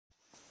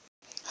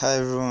Hi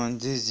everyone,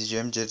 this is the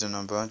GMJ the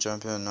number one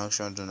champion,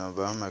 Action the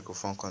number one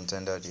microphone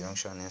contender, the young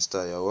shining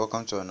star. You're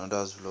welcome to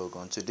another vlog.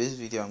 On today's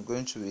video,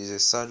 is a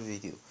sad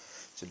video.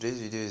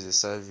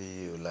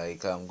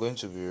 Like, I'm going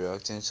to be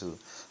reacting to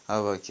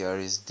Abba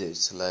Kyari's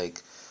death.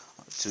 Like,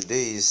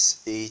 today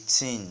is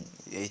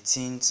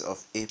 18th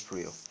of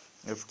April,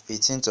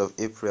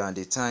 and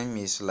the time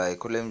is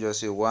like, let me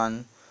just say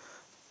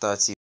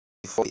 1:34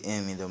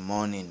 a.m. in the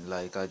morning.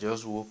 Like, I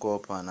just woke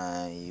up and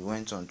I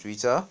went on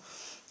Twitter.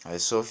 I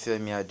saw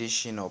Femi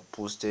Adesina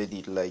posted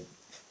it, like,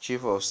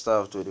 Chief of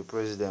Staff to the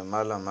President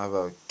Malam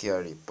Abba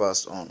Kyari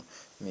passed on.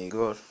 May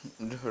God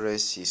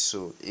rest his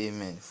soul.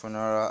 Amen.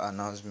 Funeral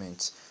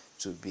announcement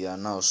to be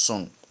announced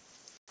soon.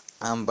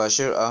 And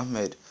Bashir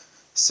Ahmed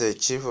said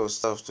Chief of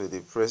Staff to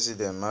the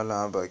President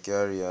Malam Abba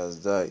Kyari has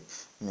died.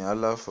 May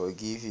Allah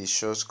forgive his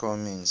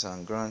shortcomings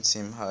and grant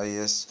him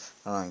highest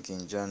rank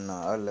in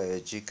Jannah. Allah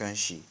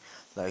Ejikanshi.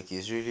 Like,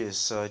 it's really a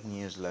sad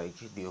news. Like,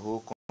 the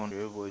whole country,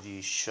 everybody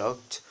is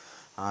shocked.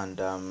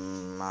 And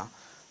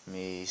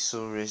may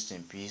so rest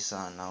in peace.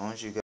 And I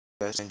want you guys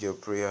to send your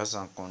prayers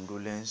and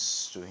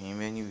condolences to him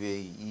anywhere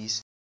he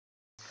is.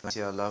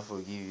 May Allah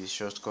forgive his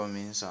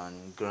shortcomings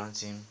and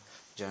grant him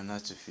Jannah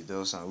to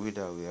Firdaus, and we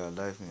that we are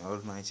alive, may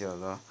Almighty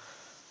Allah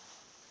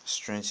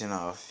strengthen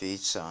our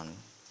faith and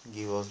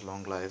give us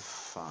long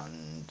life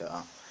and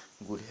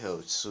good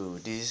health. So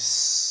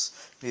this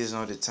is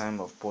not the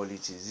time of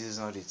politics. This is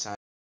not the time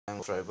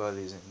of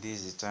tribalism.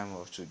 This is the time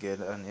of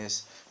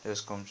togetherness.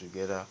 Let's come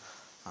together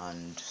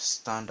and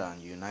stand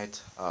and unite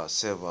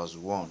ourselves as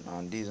one.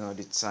 And this is not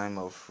the time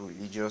of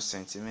religious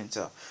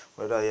sentimental.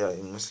 Whether you are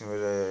a Muslim,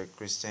 whether you are a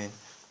Christian,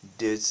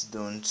 death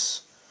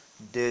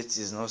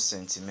is not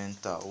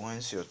sentimental.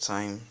 Once your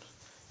time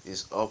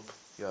is up,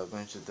 you are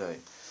going to die.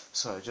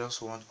 So I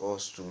just want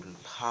us to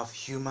have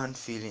human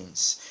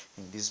feelings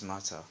in this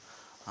matter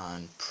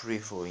and pray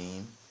for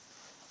him,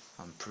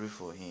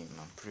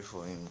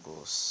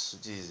 because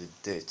this is a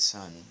death,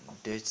 and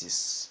death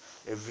is,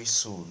 every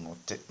soul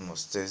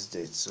must taste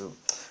death. So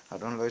I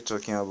don't like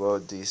talking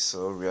about this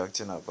or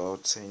reacting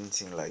about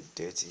anything like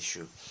death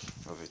issue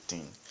of a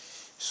thing.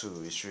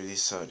 So it's really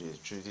sad,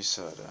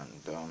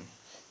 and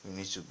we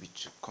need to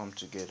come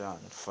together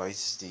and fight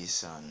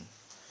this and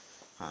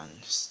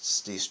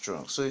stay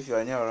strong. So if you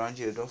are new around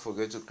here, don't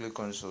forget to click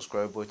on the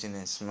subscribe button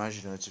and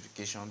smash the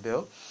notification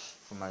bell.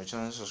 For my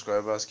returning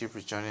subscribers, keep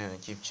returning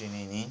and keep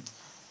tuning in.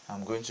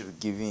 I'm going to be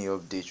giving you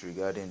updates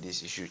regarding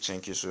this issue.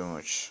 Thank you so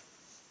much.